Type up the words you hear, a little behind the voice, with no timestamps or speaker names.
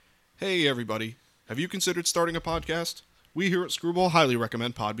Hey everybody, have you considered starting a podcast? We here at Screwball highly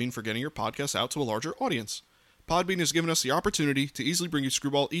recommend Podbean for getting your podcast out to a larger audience. Podbean has given us the opportunity to easily bring you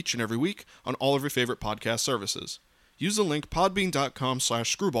Screwball each and every week on all of your favorite podcast services. Use the link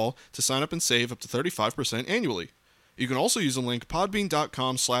podbean.com/screwball to sign up and save up to 35% annually. You can also use the link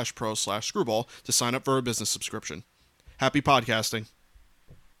podbean.com/pro/screwball to sign up for a business subscription. Happy podcasting.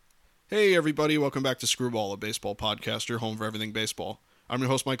 Hey everybody, welcome back to Screwball, a baseball podcast, your home for everything baseball. I'm your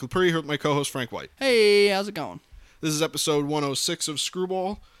host, Mike Lepre, here with my co-host, Frank White. Hey, how's it going? This is episode 106 of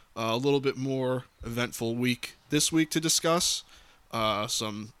Screwball. A little bit more eventful week this week to discuss.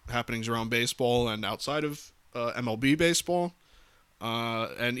 Some happenings around baseball and outside of MLB baseball.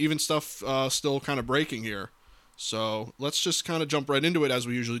 And even stuff still kind of breaking here. So let's just kind of jump right into it as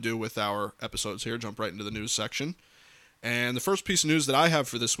we usually do with our episodes here. Jump right into the news section. And the first piece of news that I have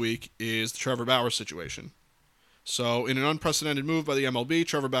for this week is the Trevor Bauer situation. So, in an unprecedented move by the MLB,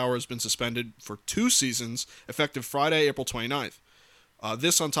 Trevor Bauer has been suspended for 2 seasons, effective Friday, April 29th.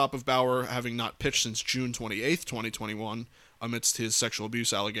 This on top of Bauer having not pitched since June 28th, 2021, amidst his sexual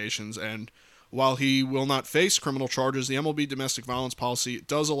abuse allegations. And while he will not face criminal charges, the MLB domestic violence policy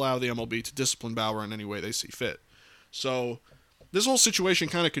does allow the MLB to discipline Bauer in any way they see fit. So, this whole situation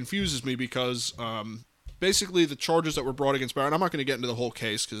kind of confuses me because basically the charges that were brought against Bauer, and I'm not going to get into the whole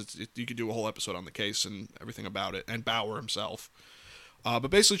case because you could do a whole episode on the case and everything about it, and Bauer himself. But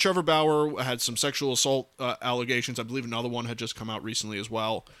basically Trevor Bauer had some sexual assault allegations. I believe another one had just come out recently as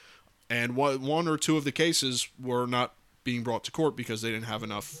well. And one or two of the cases were not being brought to court because they didn't have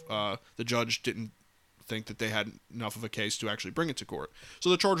enough, the judge didn't think that they had enough of a case to actually bring it to court.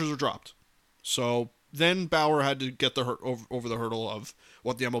 So the charges were dropped. So then Bauer had to get over the hurdle of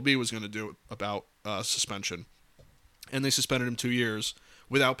what the MLB was going to do about suspension. And they suspended him 2 years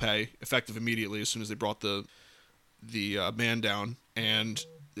without pay, effective immediately as soon as they brought the ban down. And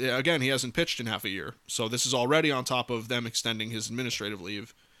again, he hasn't pitched in half a year. So this is already on top of them extending his administrative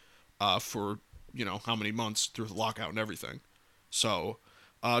leave for, how many months through the lockout and everything. So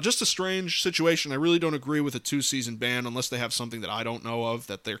just a strange situation. I really don't agree with a 2-season ban unless they have something that I don't know of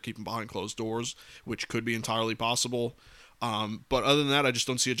that they're keeping behind closed doors, which could be entirely possible. But other than that, I just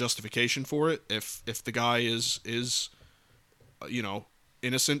don't see a justification for it. If the guy is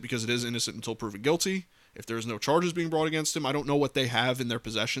innocent, because it is innocent until proven guilty, if there's no charges being brought against him, I don't know what they have in their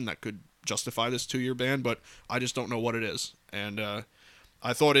possession that could justify this 2-year ban, but I just don't know what it is. And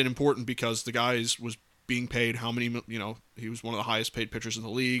I thought it important because the guy was being paid how many, he was one of the highest paid pitchers in the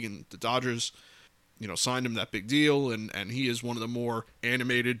league, and the Dodgers, signed him that big deal, and he is one of the more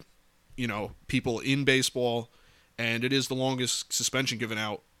animated, people in baseball. And it is the longest suspension given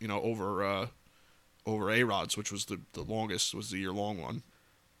out, over A-Rod's, which was the longest, was the year-long one.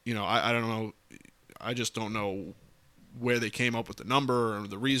 I don't know. I just don't know where they came up with the number or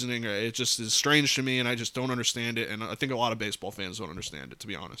the reasoning. It just is strange to me, and I just don't understand it. And I think a lot of baseball fans don't understand it, to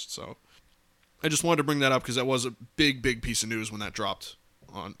be honest. So I just wanted to bring that up because that was a big, big piece of news when that dropped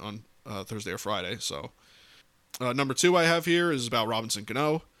on Thursday or Friday. So number 2 I have here is about Robinson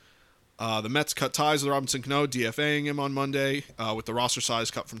Cano. The Mets cut ties with Robinson Cano, DFAing him on Monday with the roster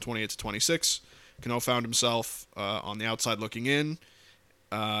size cut from 28 to 26. Cano found himself on the outside looking in.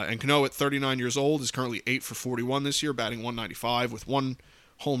 And Cano, at 39 years old, is currently 8 for 41 this year, batting .195 with 1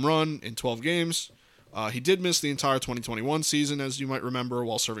 home run in 12 games. He did miss the entire 2021 season, as you might remember,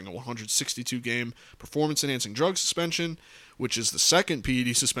 while serving a 162-game performance-enhancing drug suspension, which is the second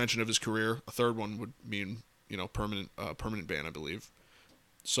PED suspension of his career. A third one would mean, permanent ban, I believe.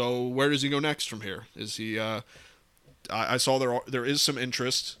 So where does he go next from here? Is he? I saw there is some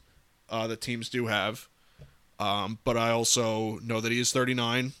interest that teams do have, but I also know that he is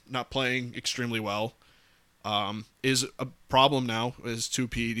 39, not playing extremely well. Is a problem now. His 2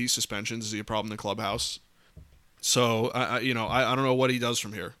 PED suspensions. Is he a problem in the clubhouse? So I don't know what he does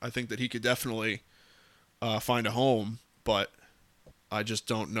from here. I think that he could definitely find a home, but I just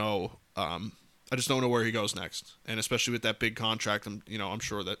don't know. I just don't know where he goes next, and especially with that big contract, I'm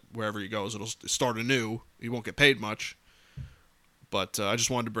sure that wherever he goes, it'll start anew. He won't get paid much, but I just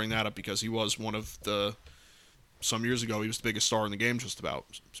wanted to bring that up because he was one of some years ago, he was the biggest star in the game just about,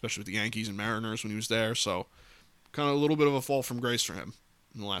 especially with the Yankees and Mariners when he was there, so kind of a little bit of a fall from grace for him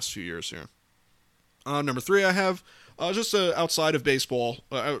in the last few years here. Number 3 I have, just outside of baseball,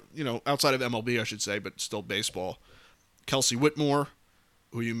 outside of MLB, I should say, but still baseball. Kelsey Whitmore,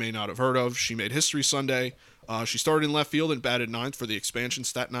 who you may not have heard of. She made history Sunday. She started in left field and batted 9th for the expansion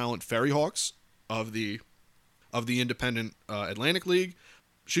Staten Island Ferry Hawks of the independent Atlantic League.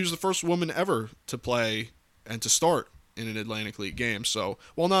 She was the first woman ever to play and to start in an Atlantic League game. So,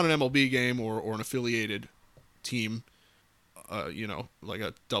 while not an MLB game or an affiliated team, like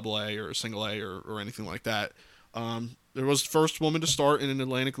a double A or a single A or anything like that. There was the first woman to start in an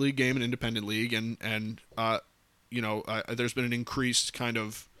Atlantic League game, an independent league, and there's been an increased kind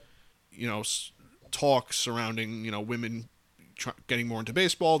of, talk surrounding, women getting more into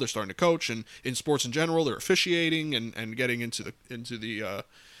baseball. They're starting to coach, and in sports in general, they're officiating and getting into the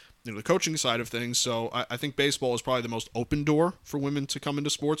the coaching side of things. So I think baseball is probably the most open door for women to come into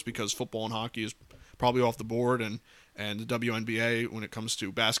sports, because football and hockey is probably off the board, and the WNBA, when it comes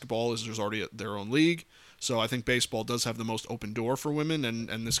to basketball, there's already their own league. So I think baseball does have the most open door for women,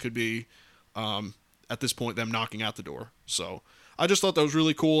 and this could be, at this point, them knocking out the door. So I just thought that was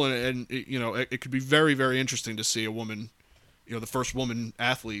really cool, and it could be very, very interesting to see a woman, the first woman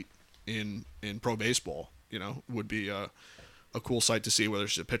athlete in pro baseball, would be a cool sight to see, whether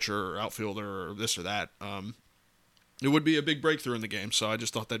she's a pitcher or outfielder or this or that. It would be a big breakthrough in the game, so I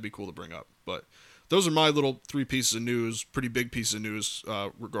just thought that'd be cool to bring up. But those are my little 3 pieces of news, pretty big pieces of news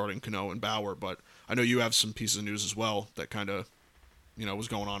regarding Cano and Bauer. But I know you have some pieces of news as well that kind of, was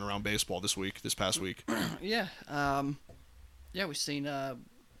going on around baseball this past week. Yeah. We've seen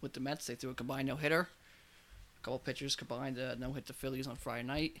with the Mets, they threw a combined no-hitter. A couple pitchers combined no-hit the Phillies on Friday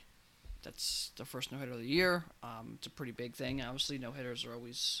night. That's the first no-hitter of the year. It's a pretty big thing. Obviously, no-hitters are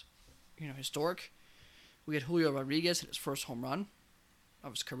always, historic. We had Julio Rodriguez hit his first home run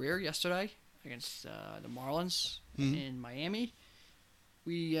of his career yesterday against the Marlins in Miami.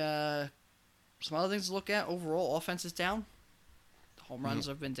 We some other things to look at. Overall, offense is down. The home runs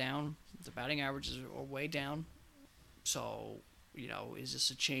have been down. The batting averages are way down. So, is this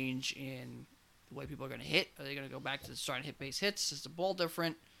a change in the way people are going to hit? Are they going to go back to starting to hit base hits? Is the ball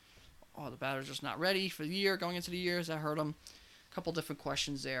different? Oh, the batter's just not ready for the year, going into the year. Has that hurt them? A couple different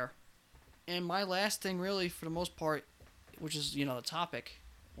questions there. And my last thing, really, for the most part, which is, the topic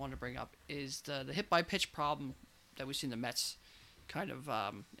I wanted to bring up, is the hit-by-pitch problem that we've seen the Mets kind of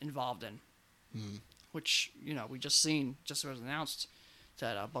involved in. Which, we just was announced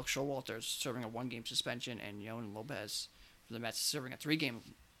that Buck Showalter is serving a 1-game suspension, and Yohan Lopez for the Mets is serving a 3-game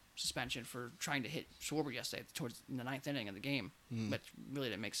suspension for trying to hit Schwarber yesterday in the 9th inning of the game. But really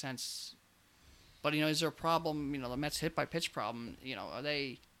didn't make sense. But, is there a problem, the Mets hit-by-pitch problem, are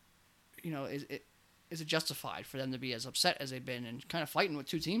they... is it justified for them to be as upset as they've been and kind of fighting with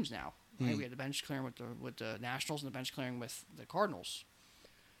 2 teams now? Right? We had the bench clearing with the Nationals and the bench clearing with the Cardinals.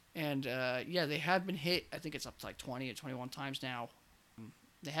 And, they had been hit. I think it's up to like 20 or 21 times now.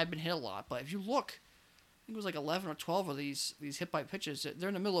 They had been hit a lot. But if you look, I think it was like 11 or 12 of these hit-by pitches. They're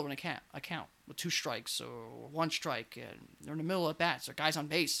in the middle of an account with 2 strikes or 1 strike. And they're in the middle of bats. They're guys on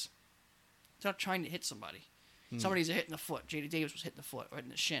base. They're not trying to hit somebody. Somebody's hitting the foot. J.D. Davis was hitting the foot or hitting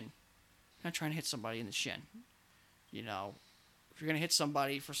the shin. Not trying to hit somebody in the shin. If you're going to hit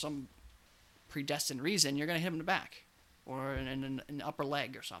somebody for some predestined reason, you're going to hit them in the back or in the upper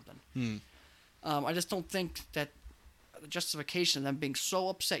leg or something. I just don't think that the justification of them being so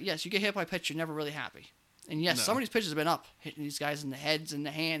upset. Yes, you get hit by a pitch, you're never really happy. And yes, some of these pitches have been up, hitting these guys in the heads and the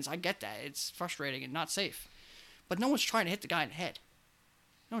hands. I get that. It's frustrating and not safe. But no one's trying to hit the guy in the head.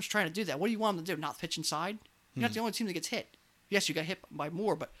 No one's trying to do that. What do you want them to do? Not pitch inside? You're not the only team that gets hit. Yes, you got hit by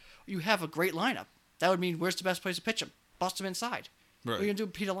more, but you have a great lineup. That would mean where's the best place to pitch him? Bust him inside. Right. What are you going to do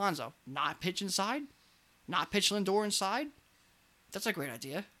with Pete Alonso? Not pitch inside? Not pitch Lindor inside? That's a great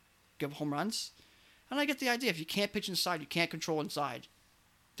idea. Give home runs. And I get the idea. If you can't pitch inside, you can't control inside,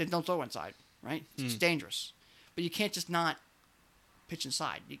 then don't throw inside, right? It's dangerous. But you can't just not pitch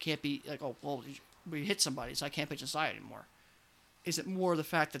inside. You can't be like, oh, well, we hit somebody, so I can't pitch inside anymore. Is it more the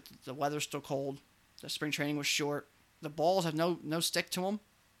fact that the weather's still cold, the spring training was short, the balls have no stick to them?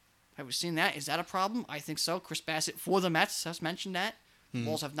 Have we seen that? Is that a problem? I think so. Chris Bassett for the Mets has mentioned that.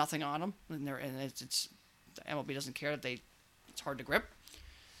 Balls have nothing on them, and it's the MLB doesn't care that it's hard to grip.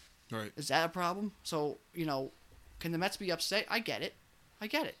 Right. Is that a problem? So, can the Mets be upset? I get it.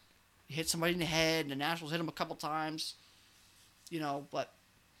 You hit somebody in the head, and the Nationals hit him a couple times. But,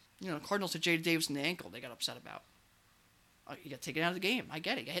 Cardinals hit J.D. Davis in the ankle. They got upset about. You got taken out of the game. I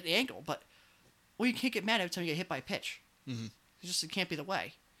get it. You got hit in the ankle. But, you can't get mad every time you get hit by a pitch. It can't be the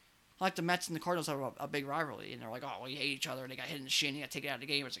way. Like the Mets and the Cardinals have a big rivalry, and they're like, oh, well, you hate each other, and they got hit in the shin, you got taken out of the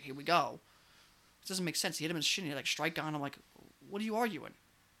game. It's like, here we go. It doesn't make sense. He hit him in the shin, he strike on him. Like, what are you arguing?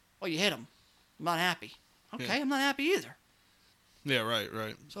 Oh, you hit him. I'm not happy. Okay, yeah. I'm not happy either. Yeah,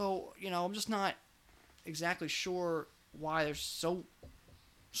 right. So, I'm just not exactly sure why there's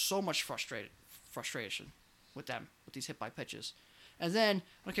so much frustration with them, with these hit-by pitches. And then,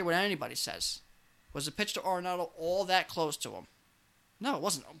 I don't care what anybody says. Was the pitch to Arenado all that close to him? No, it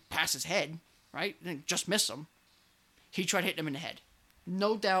wasn't past his head, right? Didn't just miss him. He tried hitting him in the head.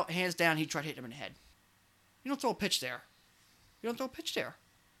 No doubt, hands down, he tried hitting him in the head. You don't throw a pitch there You don't throw a pitch there.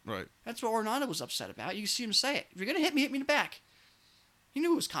 Right. That's what Orlando was upset about. You see him say it. If you're going to hit me in the back. He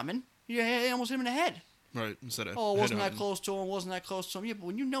knew it was coming. He almost hit him in the head. Right. Instead of Wasn't that close to him, wasn't that close to him. Yeah, but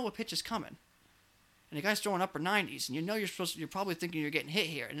when you know a pitch is coming, and the guy's throwing upper 90s, and you know you're probably thinking you're getting hit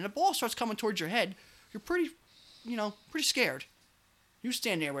here, and then the ball starts coming towards your head, you're pretty scared. You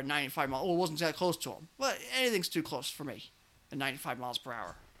stand there with 95 miles. It wasn't that close to him. Well, anything's too close for me at 95 miles per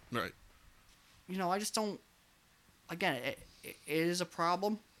hour. Right. I just don't. Again, it is a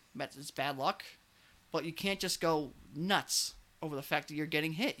problem. It's bad luck, but you can't just go nuts over the fact that you're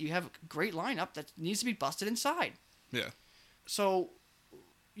getting hit. You have a great lineup that needs to be busted inside. Yeah. So,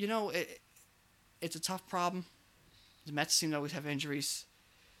 it's a tough problem. The Mets seem to always have injuries.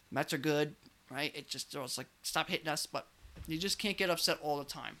 The Mets are good, right? It's like, stop hitting us, but you just can't get upset all the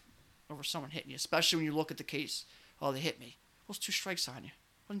time over someone hitting you, especially when you look at the case. Oh, they hit me. Well, it's 2 strikes on you.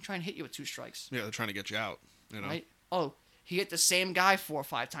 I wasn't trying to hit you with 2 strikes. Yeah, they're trying to get you out, Right? Oh, he hit the same guy 4 or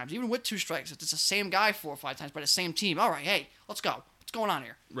 5 times. Even with 2 strikes, it's the same guy 4 or 5 times by the same team. All right, hey, let's go. What's going on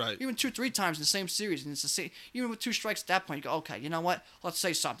here? Right. Even 2-3 times in the same series, and it's the same. Even with 2 strikes at that point, you go, okay, you know what? Let's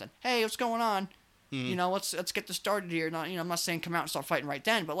say something. Hey, what's going on? Let's get this started here. Not, I'm not saying come out and start fighting right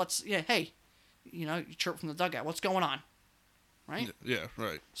then, but hey, you chirp from the dugout. What's going on? Right? Yeah,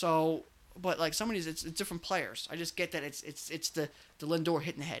 right. So, but like some of these, it's different players. I just get that it's the Lindor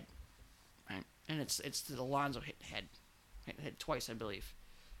hitting the head, right? And it's the Alonso hitting the head, hitting the head twice, I believe.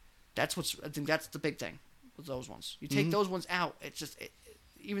 I think that's the big thing with those ones. You take those ones out, it's just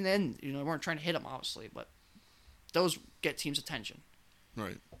even then, we weren't trying to hit them obviously, but those get teams' attention.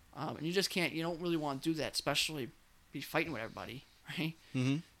 Right. And you just can't. You don't really want to do that, especially be fighting with everybody, right?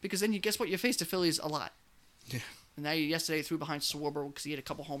 Mm-hmm. Because then guess what? You face the Phillies a lot. Yeah. And now yesterday threw behind Schwarber because he had a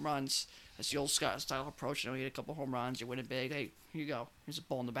couple home runs. That's the old Scott style approach. He had a couple home runs. You're winning big. Hey, here you go. Here's a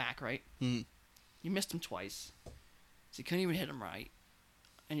ball in the back, right? Mm-hmm. You missed him twice. So you couldn't even hit him right.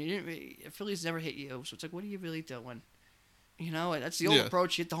 And you didn't. The Phillies never hit you. So it's like, what are you really doing? That's the old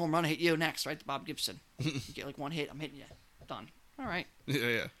approach. You hit the home run, I hit you next, right? To Bob Gibson. You get like 1 hit, I'm hitting you. Done. All right.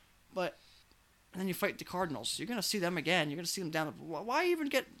 Yeah. But and then you fight the Cardinals. You're gonna see them again. You're gonna see them down the. Why even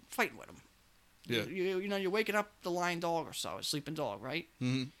get fighting with them? Yeah. You're waking up the lying dog or so, a sleeping dog, right?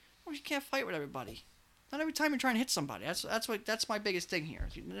 Mm-hmm. Well, you can't fight with everybody. Not every time you're trying to hit somebody. That's my biggest thing here.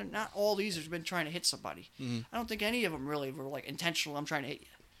 Not all these have been trying to hit somebody. Mm-hmm. I don't think any of them really were like intentional. I'm trying to hit you.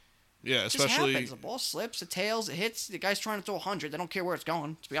 Yeah, It especially. just happens. The ball slips, it tails, it hits. The guy's trying to throw 100. They don't care where it's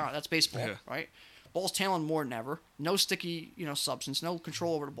going. To be honest, that's baseball, right? Ball's tailing more than ever. No sticky, substance. No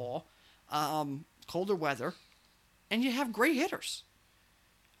control over the ball. Colder weather, and you have great hitters.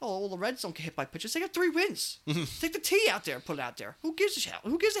 Oh, well, the Reds don't get hit by pitches. They got 3 wins. Take the tee out there, put it out there. Who gives a hell?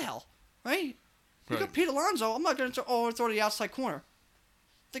 Who gives a hell, right? You got Pete Alonso. I'm not going to throw to the outside corner.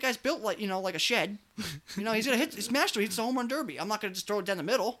 The guy's built like a shed. He's gonna hit. His master hits the home run derby. I'm not gonna just throw it down the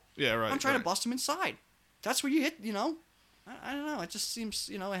middle. Yeah, right. I'm trying to bust him inside. That's where you hit. I don't know. It just seems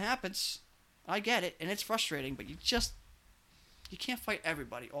it happens. I get it, and it's frustrating, but you can't fight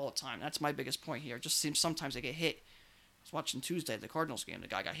everybody all the time. That's my biggest point here. It just seems sometimes they get hit. I was watching Tuesday the Cardinals game. The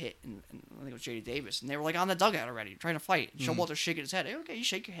guy got hit, and I think it was J.D. Davis, and they were like on the dugout already, trying to fight. And Showalter's shaking his head. Hey, okay, you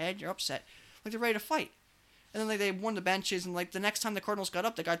shake your head. You're upset. Like they're ready to fight. And then they won the benches, and the next time the Cardinals got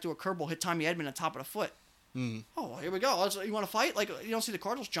up, the guy threw a curveball, hit Tommy Edman on the top of the foot. Oh, here we go. You want to fight? You don't see the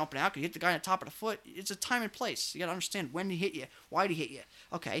Cardinals jumping out because you hit the guy on the top of the foot. It's a time and place. You got to understand when he hit you. Why did he hit you?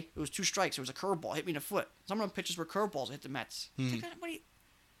 Okay, it was 2 strikes. It was a curveball. Hit me in the foot. Some of them pitches were curveballs. Hit the Mets. I'm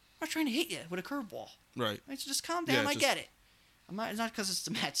not trying to hit you with a curveball. Right. So just calm down. I get it. It's not because it's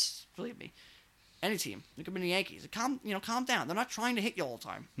the Mets. Believe me. Any team. It could be the Yankees. Calm down. They're not trying to hit you all the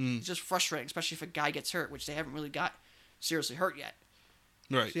time. It's just frustrating, especially if a guy gets hurt, which they haven't really got seriously hurt yet.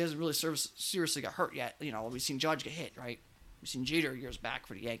 Right. So he hasn't really seriously got hurt yet. We've seen Judge get hit, right? We've seen Jeter years back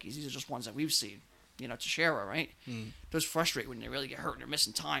for the Yankees. These are just ones that we've seen. Teixeira, right? Those frustrate when they really get hurt and they're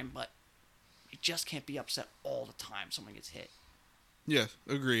missing time, but you just can't be upset all the time someone gets hit. Yeah,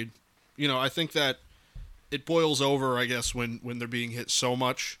 agreed. I think that it boils over, I guess, when they're being hit so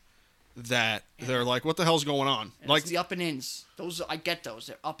much that they're like, what the hell's going on? And it's the up and ins. Those, I get those.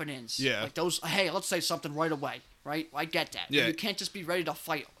 They're up and ins. Yeah. Like those, hey, let's say something right away, right? I get that. Yeah. You can't just be ready to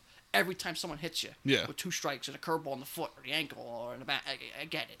fight every time someone hits you. Yeah. With 2 strikes and a curveball in the foot or the ankle or in the back. I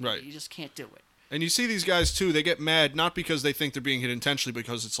get it. Right. You just can't do it. And you see these guys, too, they get mad, not because they think they're being hit intentionally,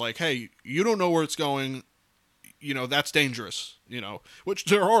 because it's like, hey, you don't know where it's going. That's dangerous, which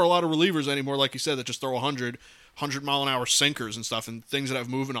there are a lot of relievers anymore, like you said, that just throw 100-mile-an-hour sinkers and stuff and things that have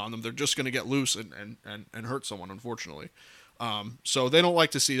movement on them. They're just going to get loose and hurt someone, unfortunately. So they don't like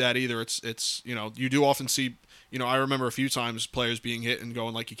to see that either. It's you do often see, I remember a few times players being hit and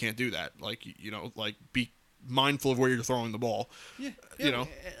going like, you can't do that. Like, be mindful of where you're throwing the ball. Yeah. You know?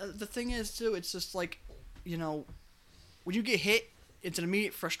 The thing is, too, it's just like, when you get hit, it's an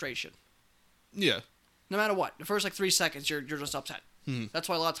immediate frustration. Yeah. No matter what. The first, 3 seconds, you're just upset. That's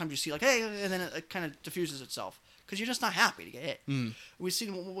why a lot of times you see, hey, and then it kind of diffuses itself. Because you're just not happy to get hit. We see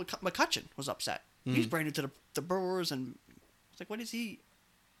McCutcheon was upset. He's brand new to the Brewers, and it's like, what is he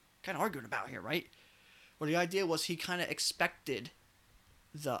kind of arguing about here, right? Well, the idea was he kind of expected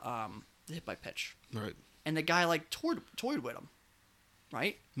the hit by pitch. Right. And the guy, toyed with him,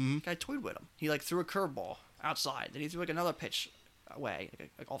 right? The guy toyed with him. He, threw a curveball outside. Then he threw, another pitch away,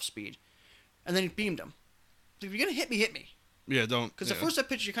 off speed. And then he beamed him. Like, if you're going to hit me. Yeah, don't. Because the first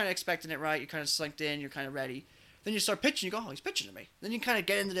pitch, you're kind of expecting it, right? You're kind of slinked in. You're kind of ready. Then you start pitching. You go, he's pitching to me. Then you kind of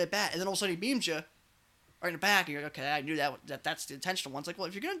get into the bat. And then all of a sudden he beams you right in the back. And you're like, okay, I knew that's the intentional one. It's like, well,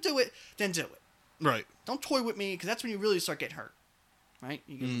 if you're going to do it, then do it. Right. Don't toy with me, because that's when you really start getting hurt. Right?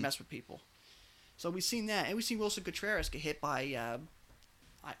 You can mess with people. So we've seen that. And we've seen Wilson Contreras get hit by,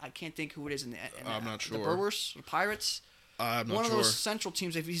 I can't think who it is in I'm not sure. The Brewers, the Pirates. I'm not sure. One of those Central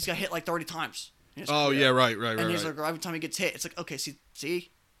teams, he's got hit 30 times. Oh, yeah, right. And he's like, every time he gets hit, it's like, okay, see?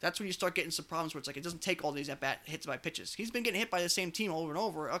 That's when you start getting some problems where it's like, it doesn't take all these at-bat hits by pitches. He's been getting hit by the same team over and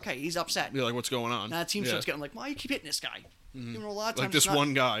over. Okay, he's upset. Yeah, what's going on? Now the team starts getting why you keep hitting this guy? Even though a lot of times this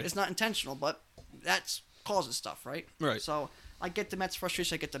one guy. It's not intentional, but that causes stuff, right? Right. So I get the Mets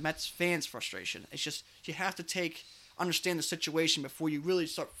frustration. I get the Mets fans frustration. It's just, you have to understand the situation before you really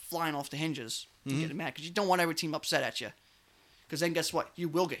start flying off the hinges and getting mad, because you don't want every team upset at you. Because then guess what? You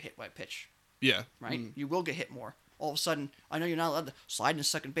will get hit by a pitch. Yeah. Right? You will get hit more. All of a sudden, I know you're not allowed to slide into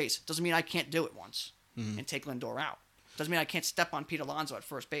second base. Doesn't mean I can't do it once and take Lindor out. Doesn't mean I can't step on Pete Alonso at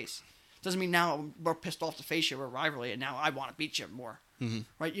first base. Doesn't mean now we're pissed off to face you, we're a rivalry, and now I want to beat you more.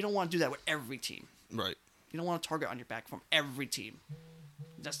 Right? You don't want to do that with every team. Right. You don't want a target on your back from every team.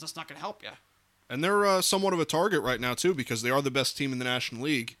 That's just not going to help you. And they're somewhat of a target right now, too, because they are the best team in the National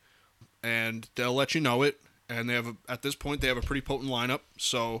League. And they'll let you know it. And they have at this point, they have a pretty potent lineup.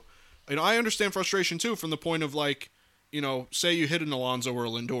 So, I understand frustration, too, from the point of, say you hit an Alonso or a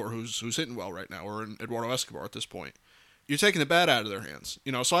Lindor who's hitting well right now, or an Eduardo Escobar at this point. You're taking the bat out of their hands.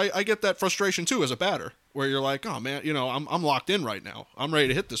 So I get that frustration, too, as a batter, where you're like, oh, man, I'm locked in right now. I'm ready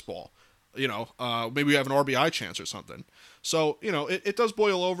to hit this ball. Maybe we have an RBI chance or something. So, it does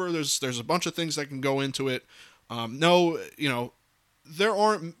boil over. There's a bunch of things that can go into it. There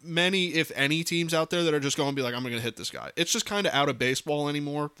aren't many, if any, teams out there that are just going to be like, I'm going to hit this guy. It's just kind of out of baseball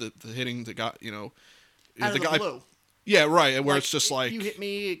anymore, the hitting the guy, Out of the blue. Yeah, right, where it's just like... You hit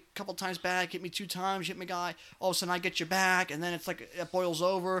me a couple times back, hit me 2 times, you hit my guy, all of a sudden I get you back, and then it's like it boils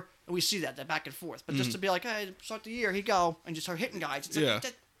over, and we see that back and forth. But just to be like, hey, start the year, here you go, and just start hitting guys, it's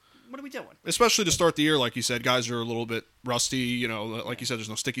like, what are we doing? Especially to start the year, like you said, guys are a little bit rusty, like you said, there's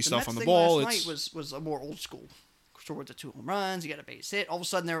no sticky stuff on the ball. The Mets thing last night was a more old school. With the 2 home runs, you got a base hit. All of a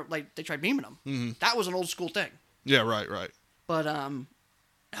sudden, they tried beaming them. That was an old school thing. Yeah, right. But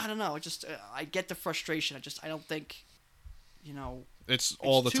I don't know. I get the frustration. I don't think, it's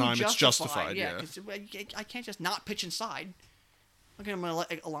all the time. It's justified. Yeah, 'cause I can't just not pitch inside. Okay, I'm gonna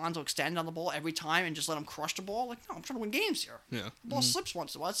let Alonso extend on the ball every time and just let him crush the ball. No, I'm trying to win games here. Yeah, the ball slips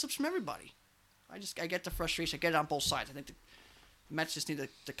once in a while. It slips from everybody. I get the frustration. I get it on both sides. I think the Mets just need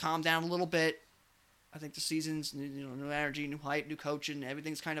to calm down a little bit. I think the season's new energy, new hype, new coaching,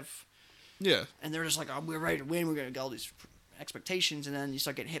 everything's kind of And they're just like, we're ready to win. We're gonna get all these expectations, and then you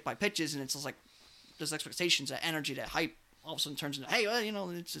start getting hit by pitches, and it's just like those expectations, that energy, that hype, all of a sudden turns into, hey,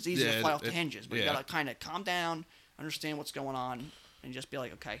 it's easy to fly off the hinges, but you gotta kind of calm down, understand what's going on, and just be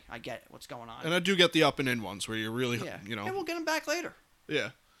like, okay, I get what's going on. And I do get the up and in ones where you're really, And we'll get them back later.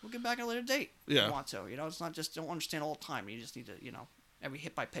 Yeah. We'll get back at a later date. Yeah. If you want to. It's not just don't understand all the time. You just need to, every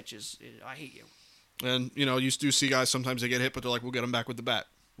hit by pitches, I hate you. And, you do see guys, sometimes they get hit, but they're like, we'll get them back with the bat.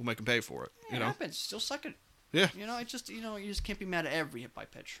 We'll make them pay for it. It happens. Still second. Yeah. It's just, you just can't be mad at every hit by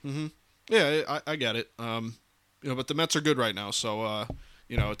pitch. Mm-hmm. Yeah, I get it. But the Mets are good right now, so,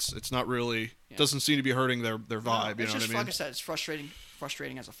 it's not really, doesn't seem to be hurting their vibe, it's just, what I mean? Like I said, it's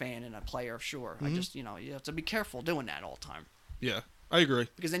frustrating as a fan and a player, sure. I just, you have to be careful doing that all the time. Yeah. I agree.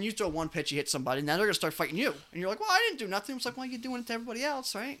 Because then you throw one pitch, you hit somebody, now they're going to start fighting you. And you're like, well, I didn't do nothing. It's like, well, you're doing it to everybody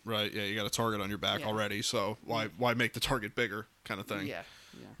else, right? Right, yeah, you got a target on your back already, so why make the target bigger kind of thing? Yeah.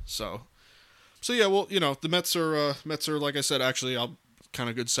 So yeah, well, the Mets are, like I said, actually, I'll kind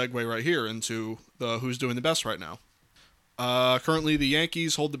of good segue right here into the who's doing the best right now. Currently, the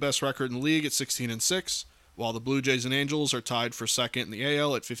Yankees hold the best record in the league at 16-6, while the Blue Jays and Angels are tied for second in the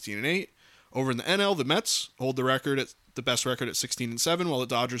AL at 15-8. Over in the NL, the Mets hold the best record at 16-7, while the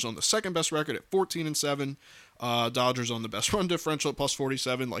Dodgers on the second best record at 14-7. Dodgers on the best run differential at plus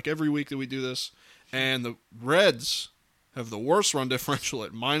 47, like every week that we do this. And the Reds have the worst run differential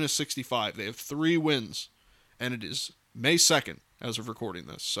at -65. They have 3 wins, and it is May 2nd as of recording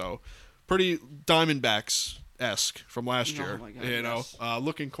this. So pretty Diamondbacks-esque from last year. Oh my God, yes.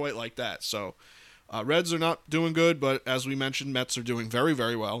 Looking quite like that. So Reds are not doing good, but as we mentioned, Mets are doing very,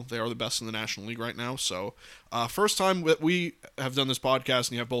 very well. They are the best in the National League right now. So first time that we have done this podcast,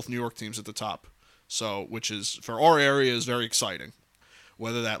 and you have both New York teams at the top. So, which is, for our area, is very exciting.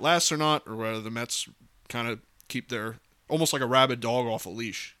 Whether that lasts or not, or whether the Mets kind of keep their, almost like a rabid dog off a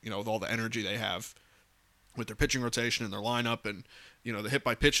leash, with all the energy they have with their pitching rotation and their lineup, and, the hit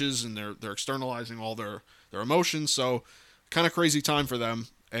by pitches, and they're externalizing all their emotions. So, kind of crazy time for them.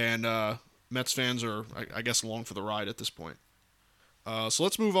 And Mets fans are, I guess, along for the ride at this point. So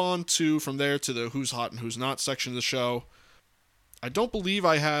let's move on from there to the who's hot and who's not section of the show. I don't believe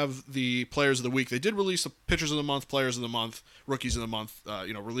I have the players of the week. They did release the pitchers of the month, players of the month, rookies of the month,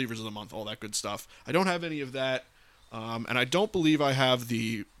 relievers of the month, all that good stuff. I don't have any of that, and I don't believe I have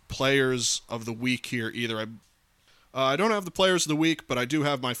the players of the week here either. I don't have the players of the week, but I do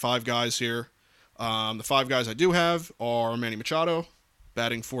have my 5 guys here. The 5 guys I do have are Manny Machado,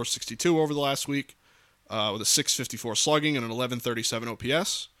 batting .462 over the last week, with a .654 slugging and an 1137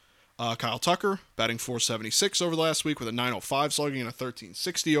 OPS. Kyle Tucker, batting .476 over the last week with a .905 slugging and a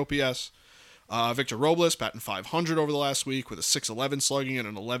 1360 OPS. Victor Robles, batting .500 over the last week with a .611 slugging and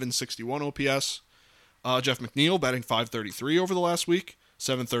an 1161 OPS. Jeff McNeil, batting .533 over the last week,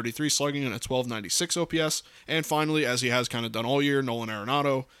 733 slugging and a 1296 OPS. And finally, as he has kind of done all year, Nolan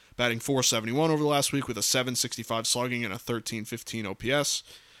Arenado, batting .471 over the last week with a .765 slugging and a 1315 OPS.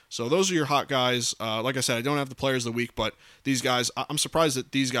 So those are your hot guys. Like I said, I don't have the players of the week, but these guys, I'm surprised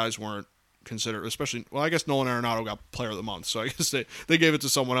that these guys weren't considered, especially, well, I guess Nolan Arenado got player of the month, so I guess they gave it to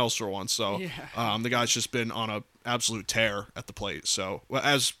someone else for once. So Yeah. the guy's just been on an absolute tear at the plate. So, well,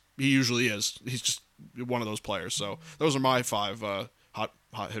 as he usually is, he's just one of those players. So those are my 5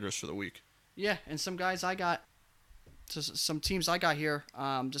 hot hitters for the week. Yeah, and some guys I got, some teams I got here,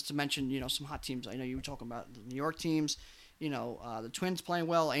 just to mention, some hot teams. I know you were talking about the New York teams. The Twins playing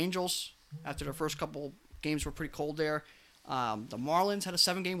well. Angels, after their first couple games, were pretty cold there. The Marlins had a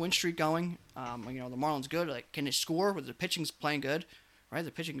 7-game win streak going. The Marlins good. Like, can they score? With the pitching's playing good, right?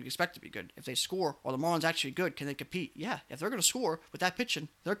 The pitching you expect to be good. If they score, or the Marlins actually good, can they compete? Yeah, if they're going to score with that pitching,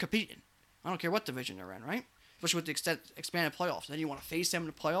 they're competing. I don't care what division they're in, right? Especially with the expanded playoffs. Then you want to face them in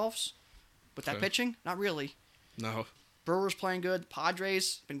the playoffs with that pitching? Not really. No. Brewers playing good.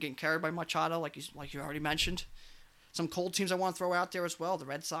 Padres been getting carried by Machado, like you already mentioned. Some cold teams I want to throw out there as well. The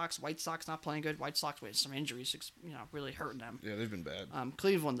Red Sox, White Sox not playing good. White Sox with some injuries, really hurting them. Yeah, they've been bad.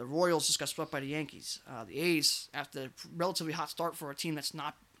 Cleveland, the Royals just got swept by the Yankees. The A's, after a relatively hot start for a team that's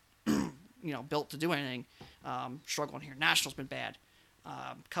not, built to do anything, struggling here. Nationals been bad.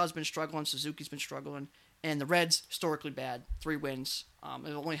 Cubs been struggling. Suzuki's been struggling. And the Reds, historically bad. 3 wins.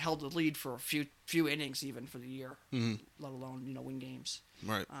 They've only held the lead for a few innings even for the year, let alone, win games.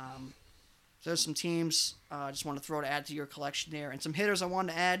 Right. There's some teams I just want to throw to add to your collection there. And some hitters I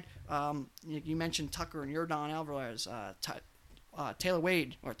wanted to add. You mentioned Tucker and Yordan Alvarez. Taylor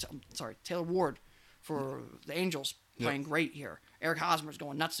Ward for the Angels playing great here. Eric Hosmer's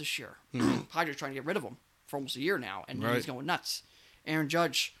going nuts this year. Padres trying to get rid of him for almost a year now, and he's going nuts. Aaron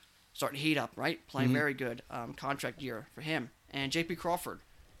Judge starting to heat up, right? Playing very good. Contract year for him. And J.P. Crawford,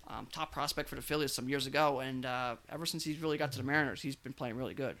 top prospect for the Phillies some years ago, and ever since he's really got to the Mariners, he's been playing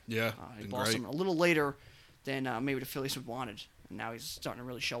really good. Yeah, he blossomed a little later than maybe the Phillies had wanted, and now he's starting to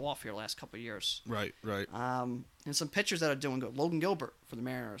really show off here the last couple of years. Right. And some pitchers that are doing good. Logan Gilbert for the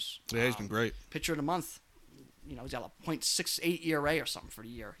Mariners. Yeah, he's been great. Pitcher of the month. He's got a .68 ERA or something for the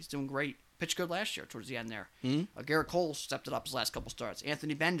year. He's doing great. Pitched good last year towards the end there. Garrett Cole stepped it up his last couple starts.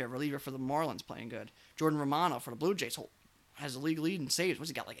 Anthony Bender, reliever for the Marlins, playing good. Jordan Romano for the Blue Jays has the league lead in saves. What's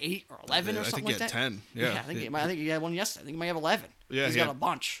he got, like 8 or 11 or something like that? I think he had 10. Yeah. I think he had one yesterday. I think he might have 11. Yeah, he's got a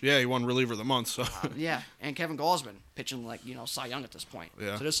bunch. Yeah, he won reliever of the month. So. Yeah, and Kevin Gausman pitching like Cy Young at this point.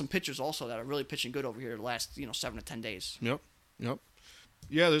 Yeah. So there's some pitchers also that are really pitching good over here the last 7 to 10 days. Yep.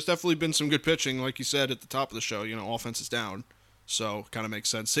 Yeah, there's definitely been some good pitching, like you said at the top of the show. Offense is down, so kind of makes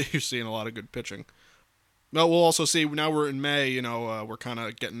sense. You're seeing a lot of good pitching. Well, we'll also see, now we're in May, we're kind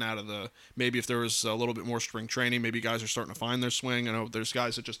of getting out of maybe if there was a little bit more spring training, maybe guys are starting to find their swing. I know there's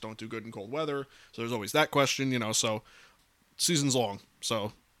guys that just don't do good in cold weather, so there's always that question, so season's long.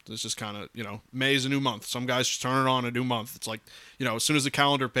 So it's just kind of, May is a new month. Some guys just turn it on a new month. It's like, as soon as the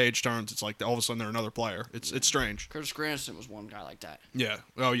calendar page turns, it's like all of a sudden they're another player. It's strange. Curtis Granderson was one guy like that. Yeah.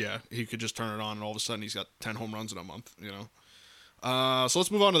 Oh, yeah. He could just turn it on, and all of a sudden he's got 10 home runs in a month, So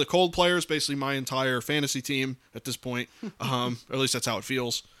let's move on to the cold players, basically my entire fantasy team at this point. Or at least that's how it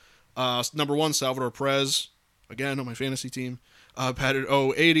feels. Number 1, Salvador Perez, again on my fantasy team, batted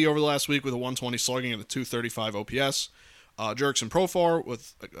 080 over the last week with a 120 slugging and a 235 OPS. Jurickson Profar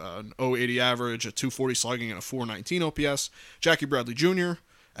with an 080 average, a 240 slugging, and a 419 OPS. Jackie Bradley Jr.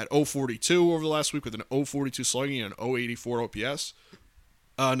 at 042 over the last week with an 042 slugging and an 084 OPS.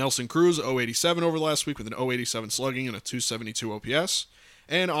 Nelson Cruz, 087 over the last week with an 087 slugging and a 272 OPS.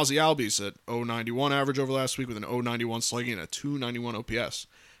 And Ozzy Albies at 091 average over the last week with an 091 slugging and a 291 OPS.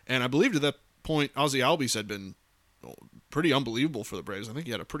 And I believe to that point, Ozzy Albies had been pretty unbelievable for the Braves. I think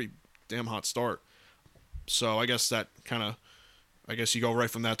he had a pretty damn hot start. So I guess that kind of, you go right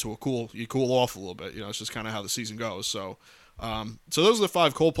from that to you cool off a little bit. It's just kind of how the season goes. So those are the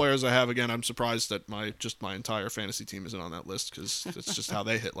 5 Cole players I have. Again, I'm surprised that my entire fantasy team isn't on that list because it's just how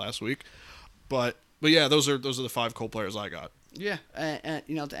they hit last week. But yeah, those are the 5 Cole players I got. Yeah, and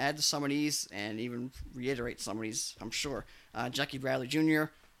to add to some of these and even reiterate some of these, I'm sure Jackie Bradley Jr.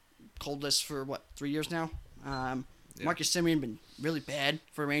 cold list for 3 years now. Yeah. Marcus Semien been really bad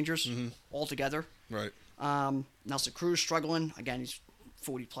for Rangers altogether. Right. Nelson Cruz struggling again. He's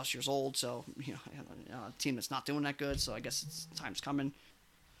 40 plus years old, so a team that's not doing that good. So I guess time's coming.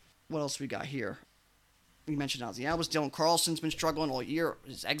 What else we got here? We mentioned Ozzy Albies. Dylan Carlson's been struggling all year.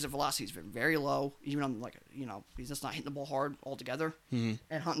 His exit velocity's been very low. Even on he's just not hitting the ball hard altogether. Mm-hmm.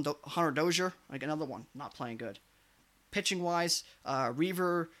 And Hunter Dozier, another one, not playing good. Pitching wise,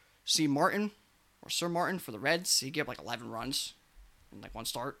 Reaver C. Martin or Sir Martin for the Reds. He gave 11 runs in one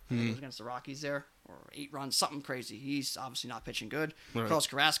start. It was against the Rockies there, or 8 runs, something crazy. He's obviously not pitching good. Right. Carlos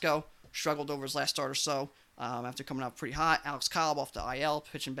Carrasco struggled over his last start or so after coming out pretty hot. Alex Cobb off the IL,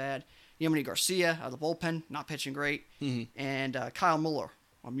 pitching bad. Yemeni Garcia out of the bullpen, not pitching great. Mm-hmm. And Kyle Mueller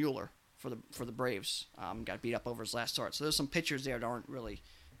for the Braves got beat up over his last start. So there's some pitchers there that aren't really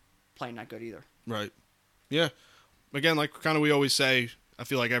playing that good either. Right. Yeah. Again, we always say, I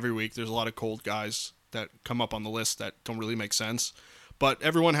feel like every week there's a lot of cold guys that come up on the list that don't really make sense. But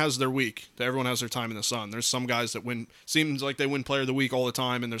everyone has their week. Everyone has their time in the sun. There's some guys that seems like they win Player of the Week all the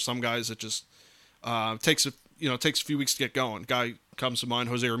time, and there's some guys that just takes a few weeks to get going. Guy comes to mind,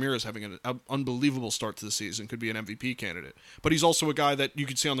 Jose Ramirez, having an unbelievable start to the season, could be an MVP candidate. But he's also a guy that you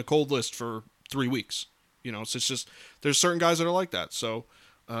could see on the cold list for 3 weeks. So it's just there's certain guys that are like that. So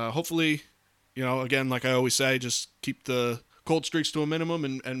hopefully, again, like I always say, just keep the cold streaks to a minimum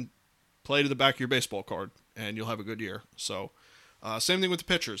and play to the back of your baseball card, and you'll have a good year. So. Same thing with the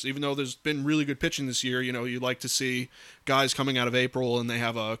pitchers. Even though there's been really good pitching this year, you'd like to see guys coming out of April and they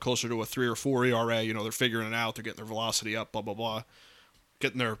have a closer to a 3 or 4 ERA. They're figuring it out. They're getting their velocity up, blah, blah, blah.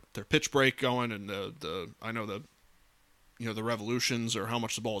 Getting their pitch break going and the revolutions or how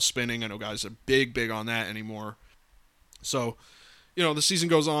much the ball is spinning. I know guys are big on that anymore. So, the season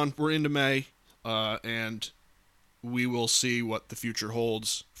goes on. We're into May, and we will see what the future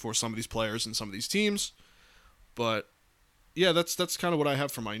holds for some of these players and some of these teams. But yeah, that's kind of what I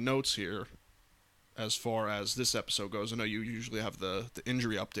have for my notes here as far as this episode goes. I know you usually have the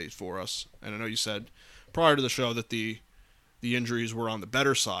injury update for us, and I know you said prior to the show that the injuries were on the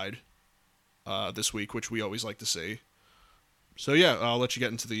better side this week, which we always like to see. So yeah, I'll let you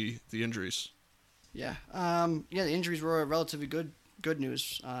get into the injuries. Yeah, the injuries were relatively good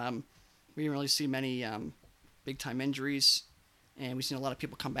news. We didn't really see many big time injuries, and we've seen a lot of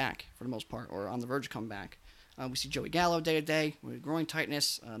people come back for the most part, or on the verge of coming back. We see Joey Gallo day to day with groin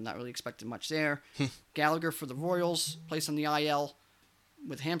tightness. Not really expecting much there. Gallagher for the Royals, placed on the IL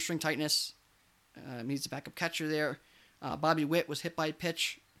with hamstring tightness. He's the backup catcher there. Bobby Witt was hit by a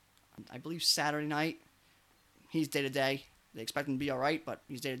pitch, I believe Saturday night. He's day to day. They expect him to be all right, but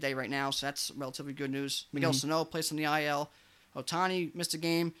he's day to day right now, so that's relatively good news. Miguel Sano placed on the IL. Otani missed a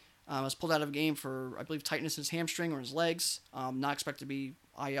game. Was pulled out of a game for, I believe, tightness in his hamstring or his legs. Not expected to be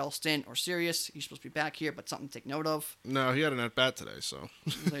IL stint or serious. He's supposed to be back here, but something to take note of. No, he had an at-bat today, so.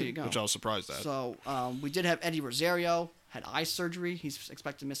 There you go. Which I was surprised at. So, we did have Eddie Rosario, had eye surgery. He's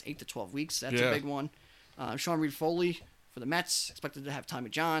expected to miss 8 to 12 weeks. That's a big one. Sean Reed Foley for the Mets, expected to have Tommy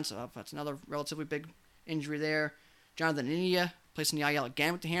John, so that's another relatively big injury there. Jonathan India, placed in the IL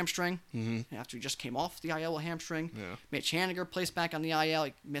again with the hamstring, after he just came off the IL with hamstring. Yeah. Mitch Haniger placed back on the IL.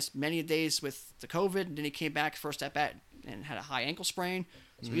 He missed many days with the COVID, and then he came back first at bat and had a high ankle sprain,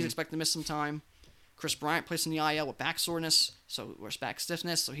 so he's expected to miss some time. Chris Bryant placed in the IL with back soreness, or back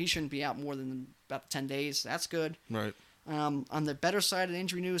stiffness, so he shouldn't be out more than about 10 days. That's good. Right. On the better side of the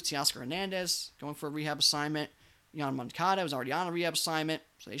injury news, Teoscar Hernandez going for a rehab assignment. Jan Moncada was already on a rehab assignment,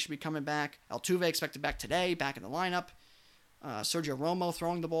 so they should be coming back. Altuve expected back today, back in the lineup. Sergio Romo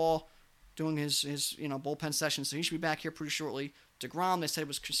throwing the ball, doing his bullpen session, so he should be back here pretty shortly. DeGrom, they said,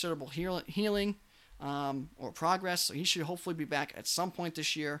 was considerable healing. or progress. So he should hopefully be back at some point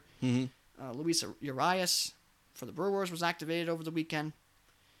this year. Luis Urias for the Brewers was activated over the weekend.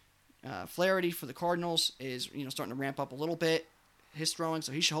 Flaherty for the Cardinals is starting to ramp up a little bit. His throwing,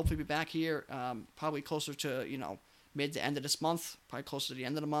 so he should hopefully be back here, probably closer to mid to end of this month, probably closer to the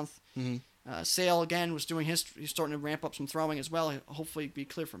end of the month. Sale again was doing he's starting to ramp up some throwing as well. He'll hopefully be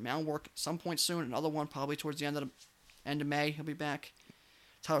clear for mound work at some point soon. Another one probably towards the end of May. He'll be back.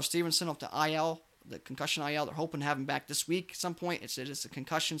 Tyler Stevenson off the IL, the concussion IL. They're hoping to have him back this week at some point. It's a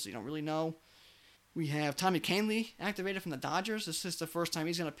concussion, so you don't really know. We have Tommy Kahnle activated from the Dodgers. This is the first time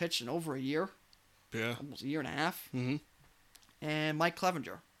he's going to pitch in over a year. Yeah. Almost a year and a half. And Mike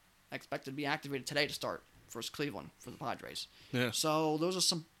Clevenger expected to be activated today to start versus Cleveland for the Padres. Yeah. So those are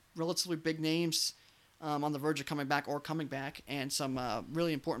some relatively big names on the verge of coming back, and some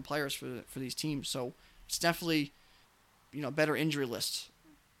really important players for these teams. So it's definitely better injury list.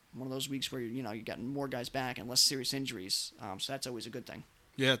 One of those weeks where you're getting more guys back and less serious injuries. So that's always a good thing.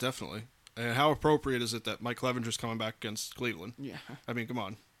 Yeah, definitely. And how appropriate is it that Mike Clevenger's coming back against Cleveland? Yeah. I mean, come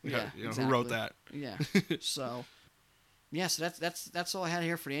on. Exactly. Who wrote that? Yeah. So that's all I had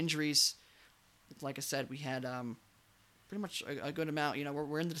here for the injuries. Like I said, we had pretty much a good amount.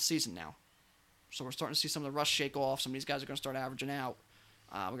 We're into the season now, so we're starting to see some of the rust shake off. Some of these guys are going to start averaging out.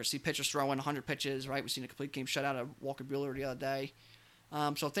 We're going to see pitchers throwing 100 pitches. Right, we've seen a complete game shutout of Walker Buehler the other day.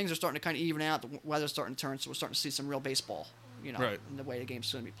 So things are starting to kind of even out. The weather's starting to turn, so we're starting to see some real baseball. Right. In the way the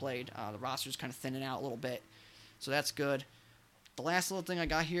game's going to be played. The roster's kind of thinning out a little bit, so that's good. The last little thing I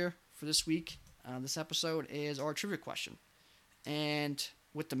got here for this week, this episode, is our trivia question. And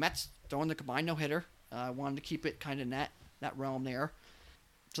with the Mets throwing the combined no-hitter, I wanted to keep it kind of in that realm there.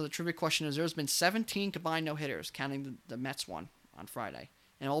 So the trivia question is, there's been 17 combined no-hitters, counting the Mets one on Friday,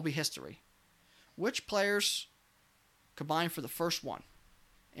 and it will be history. Which players combined for the first one?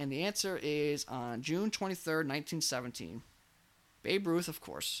 And the answer is on June 23rd, 1917. Babe Ruth, of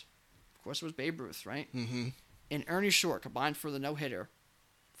course. Of course it was Babe Ruth, right? Mm-hmm. And Ernie Shore combined for the no-hitter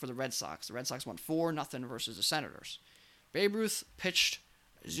for the Red Sox. The Red Sox won 4-0 versus the Senators. Babe Ruth pitched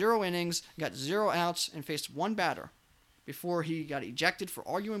 0 innings, got 0 outs, and faced one batter before he got ejected for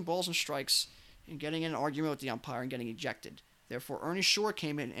arguing balls and strikes and getting in an argument with the umpire and getting ejected. Therefore, Ernie Shore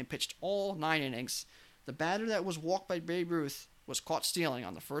came in and pitched all 9 innings. The batter that was walked by Babe Ruth was caught stealing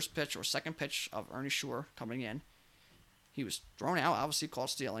on the first pitch or second pitch of Ernie Shore coming in. He was thrown out, obviously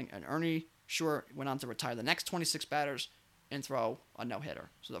caught stealing, and Ernie Shore went on to retire the next 26 batters and throw a no-hitter.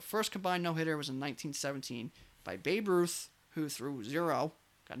 So the first combined no-hitter was in 1917 by Babe Ruth, who threw 0,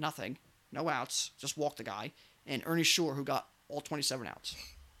 got nothing, no outs, just walked the guy, and Ernie Shore, who got all 27 outs.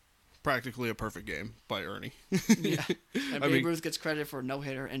 Practically a perfect game by Ernie. Yeah. And Babe Ruth gets credit for a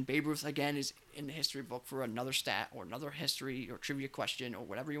no-hitter, and Babe Ruth, again, is in the history book for another stat or another history or trivia question or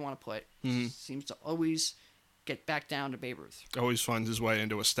whatever you want to put. Seems to always get back down to Babe Ruth. Always finds his way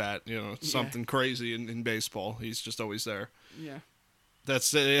into a stat, something crazy in baseball. He's just always there. Yeah. It's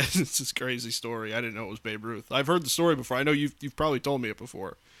this crazy story. I didn't know it was Babe Ruth. I've heard the story before. I know you've probably told me it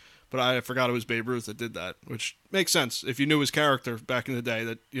before, but I forgot it was Babe Ruth that did that, which makes sense. If you knew his character back in the day,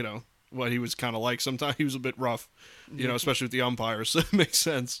 that, what he was kind of like. Sometimes he was a bit rough, especially with the umpires, so it makes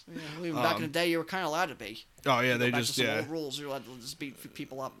sense. Yeah, well, even back in the day, you were kind of allowed to be. Oh, yeah, they just, old rules. You're allowed to just beat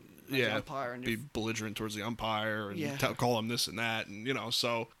people up. Yeah, the umpire and be belligerent towards the umpire and Yeah. call him this and that, and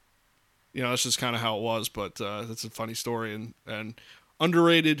so that's just kind of how it was. But that's a funny story and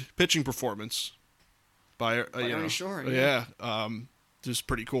underrated pitching performance by Ernie Shore. Yeah, just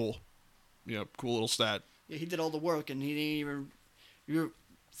pretty cool. Cool little stat. Yeah, he did all the work, and he didn't even. You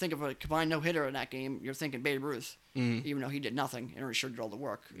think of a combined no hitter in that game, you're thinking Babe Ruth, even though he did nothing. And Ernie Shore did all the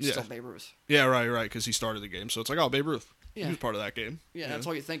work. He's still Babe Ruth. Yeah, right, because he started the game, so it's like, oh, Babe Ruth. Yeah. He was part of that game. Yeah, that's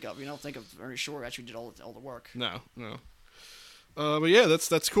all you think of. You don't think of Ernie Shore actually did all the work. No. But yeah,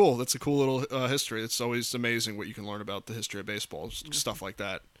 that's cool. That's a cool little history. It's always amazing what you can learn about the history of baseball, stuff like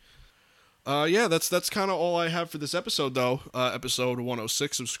that. Yeah, that's kind of all I have for this episode, though. Episode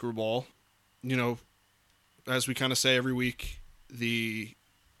 106 of Screwball. As we kind of say every week, the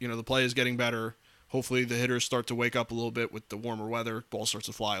play is getting better. Hopefully the hitters start to wake up a little bit with the warmer weather. Ball starts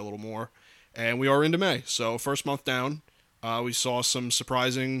to fly a little more. And we are into May. So first month down, we saw some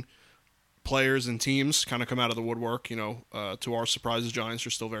surprising players and teams kind of come out of the woodwork. To our surprise, the Giants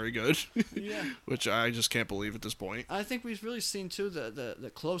are still very good. Yeah. Which I just can't believe at this point. I think we've really seen, too,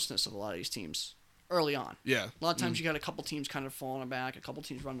 the closeness of a lot of these teams early on. Yeah. A lot of times you got a couple teams kind of falling back, a couple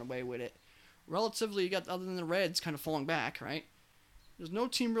teams running away with it. Relatively, you got, other than the Reds, kind of falling back, right? There's no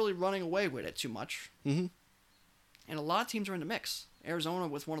team really running away with it too much. Mm-hmm. And a lot of teams are in the mix. Arizona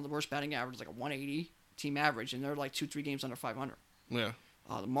with one of the worst batting averages, like a 180 team average, and they're like 2-3 games under 500. Yeah.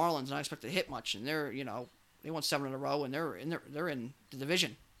 The Marlins not expect to hit much, and they're they won 7 in a row, and they're in the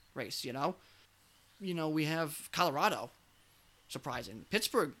division race. We have Colorado, surprising.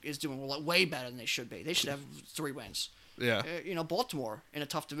 Pittsburgh is doing way better than they should be. They should have 3 wins. Yeah. Baltimore in a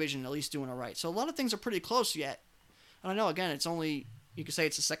tough division, at least doing all right. So a lot of things are pretty close yet. And I know, again, it's only, you could say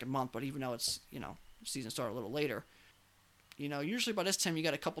it's the second month, but even though it's, season started a little later, usually by this time you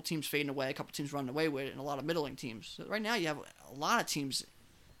got a couple teams fading away, a couple teams running away with it, and a lot of middling teams. So right now you have a lot of teams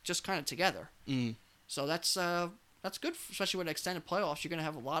just kind of together. Mm. So that's good, especially with extended playoffs. You're going to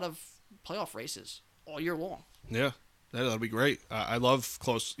have a lot of playoff races all year long. Yeah. That'll be great. I love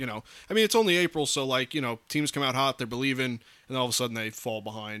close, it's only April, so teams come out hot, they're believing, and then all of a sudden they fall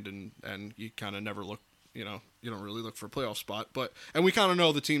behind, and you kind of never look, you don't really look for a playoff spot. And we kind of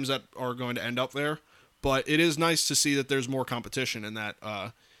know the teams that are going to end up there, but it is nice to see that there's more competition and that,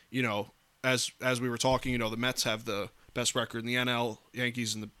 as we were talking, the Mets have the best record in the NL,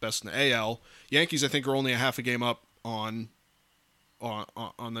 Yankees in the best in the AL. Yankees, I think, are only a half a game up on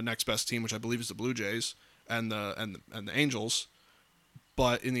the next best team, which I believe is the Blue Jays. And the Angels,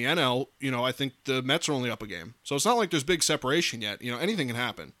 but in the NL, I think the Mets are only up a game, so it's not like there's big separation yet. Anything can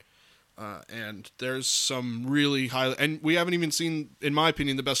happen, and there's some really high, and we haven't even seen, in my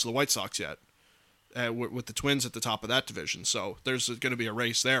opinion, the best of the White Sox yet, with the Twins at the top of that division. So there's going to be a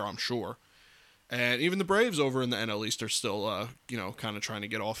race there, I'm sure, and even the Braves over in the NL East are still, kind of trying to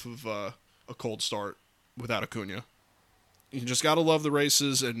get off of a cold start without Acuna. You just got to love the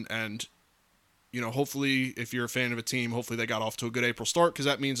races and. Hopefully, if you're a fan of a team, hopefully they got off to a good April start, because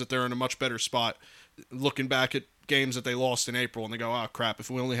that means that they're in a much better spot looking back at games that they lost in April, and they go, oh, crap, if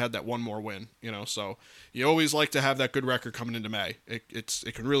we only had that one more win, So you always like to have that good record coming into May.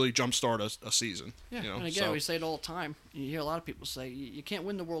 It can really jumpstart a season. Yeah, and again, we say it all the time. You hear a lot of people say, you can't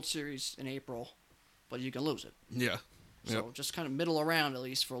win the World Series in April, but you can lose it. Yeah. So just kind of middle around, at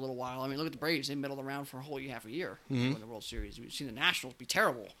least for a little while. I mean, look at the Braves. They middled around for a whole half a year to win the World Series. We've seen the Nationals be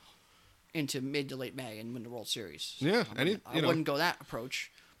terrible into mid to late May and win the World Series. Yeah, I wouldn't go that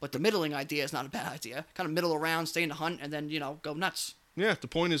approach, but the middling idea is not a bad idea. Kind of middle around, stay in the hunt, and then go nuts. Yeah, the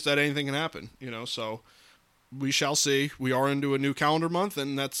point is that anything can happen. So we shall see. We are into a new calendar month,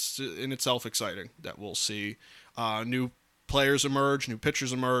 and that's in itself exciting. That we'll see new players emerge, new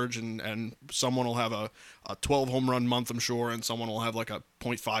pitchers emerge, and someone will have a 12 home run month, I'm sure, and someone will have like a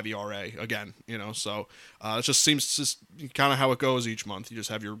 .5 ERA again, so it just seems just kind of how it goes each month. You just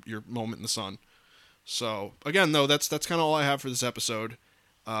have your moment in the sun. So again, though, that's kind of all I have for this episode.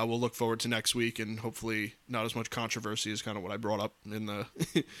 We'll look forward to next week, and hopefully not as much controversy as kind of what I brought up in the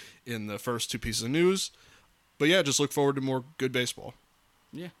in the first 2 pieces of news. But yeah, just look forward to more good baseball.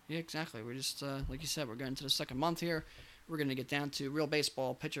 Yeah, exactly. We're just like you said, we're going to the second month here. We're going to get down to real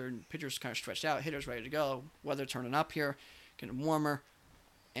baseball. Pitchers kind of stretched out, hitters ready to go. Weather turning up here, getting warmer,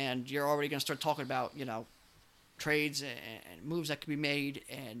 and you're already going to start talking about trades and moves that could be made,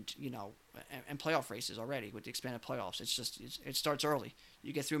 and and playoff races already with the expanded playoffs. It starts early.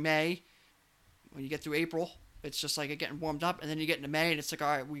 You get through May, when you get through April, it's just like it getting warmed up, and then you get into May, and it's like,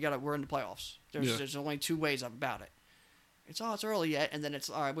 all right, we're in the playoffs. There's only 2 ways about it. It's early yet, and then it's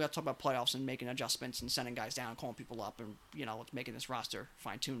all right. We got to talk about playoffs and making adjustments and sending guys down, calling people up, and making this roster,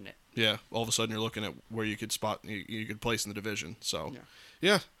 fine tuning it. Yeah, all of a sudden you're looking at where you could you could place in the division. So,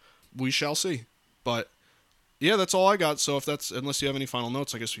 yeah, we shall see. But yeah, that's all I got. So unless you have any final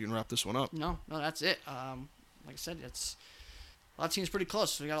notes, I guess we can wrap this one up. No, that's it. Like I said, it's a lot of teams pretty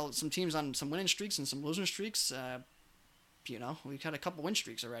close. We got some teams on some winning streaks and some losing streaks. We've had a couple win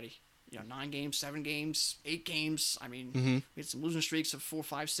streaks already. 9 games, 7 games, 8 games. I mean, we had some losing streaks of 4,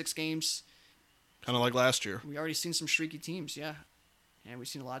 5, 6 games. Kind of like last year. We already seen some streaky teams, yeah. And we've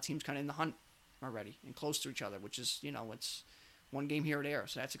seen a lot of teams kind of in the hunt already and close to each other, which is, it's 1 game here or there.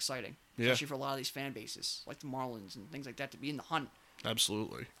 So that's exciting. Yeah. Especially for a lot of these fan bases, like the Marlins and things like that, to be in the hunt.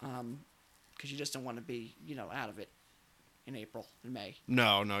 Absolutely. Because you just don't want to be, out of it in April and May.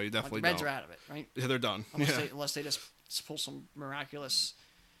 No, you definitely the Reds don't. are out of it, right? Yeah, they're done. Unless they just pull some miraculous...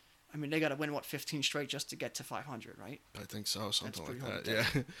 I mean, they got to win 15 straight just to get to 500, right? I think so, something like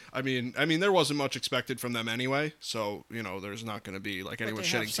that. Yeah. I mean, there wasn't much expected from them anyway, so there's not going to be like anyone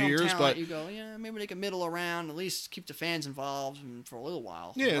shedding tears. But you go, maybe they can middle around, at least keep the fans involved for a little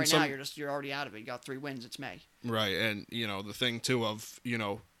while. Yeah. Right now, you're already out of it. You got 3 wins. It's May. Right, and the thing too of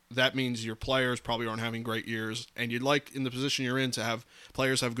that means your players probably aren't having great years, and you'd like in the position you're in to have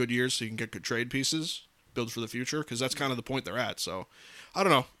players have good years so you can get good trade pieces, build for the future, because that's kind of the point they're at. So. I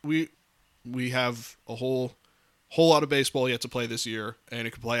don't know. We have a whole lot of baseball yet to play this year, and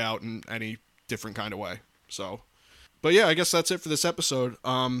it could play out in any different kind of way. So, but yeah, I guess that's it for this episode.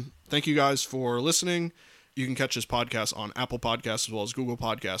 Thank you guys for listening. You can catch this podcast on Apple Podcasts as well as Google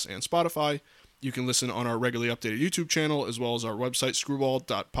Podcasts and Spotify. You can listen on our regularly updated YouTube channel as well as our website,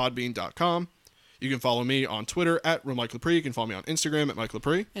 screwball.podbean.com. You can follow me on Twitter at Mike Lepre. You can follow me on Instagram at Mike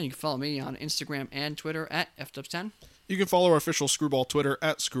Lepre. And you can follow me on Instagram and Twitter at FDubs10. You can follow our official Screwball Twitter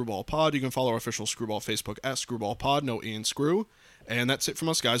at ScrewballPod. You can follow our official Screwball Facebook at ScrewballPod. No E and Screw. And that's it from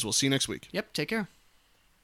us, guys. We'll see you next week. Yep, take care.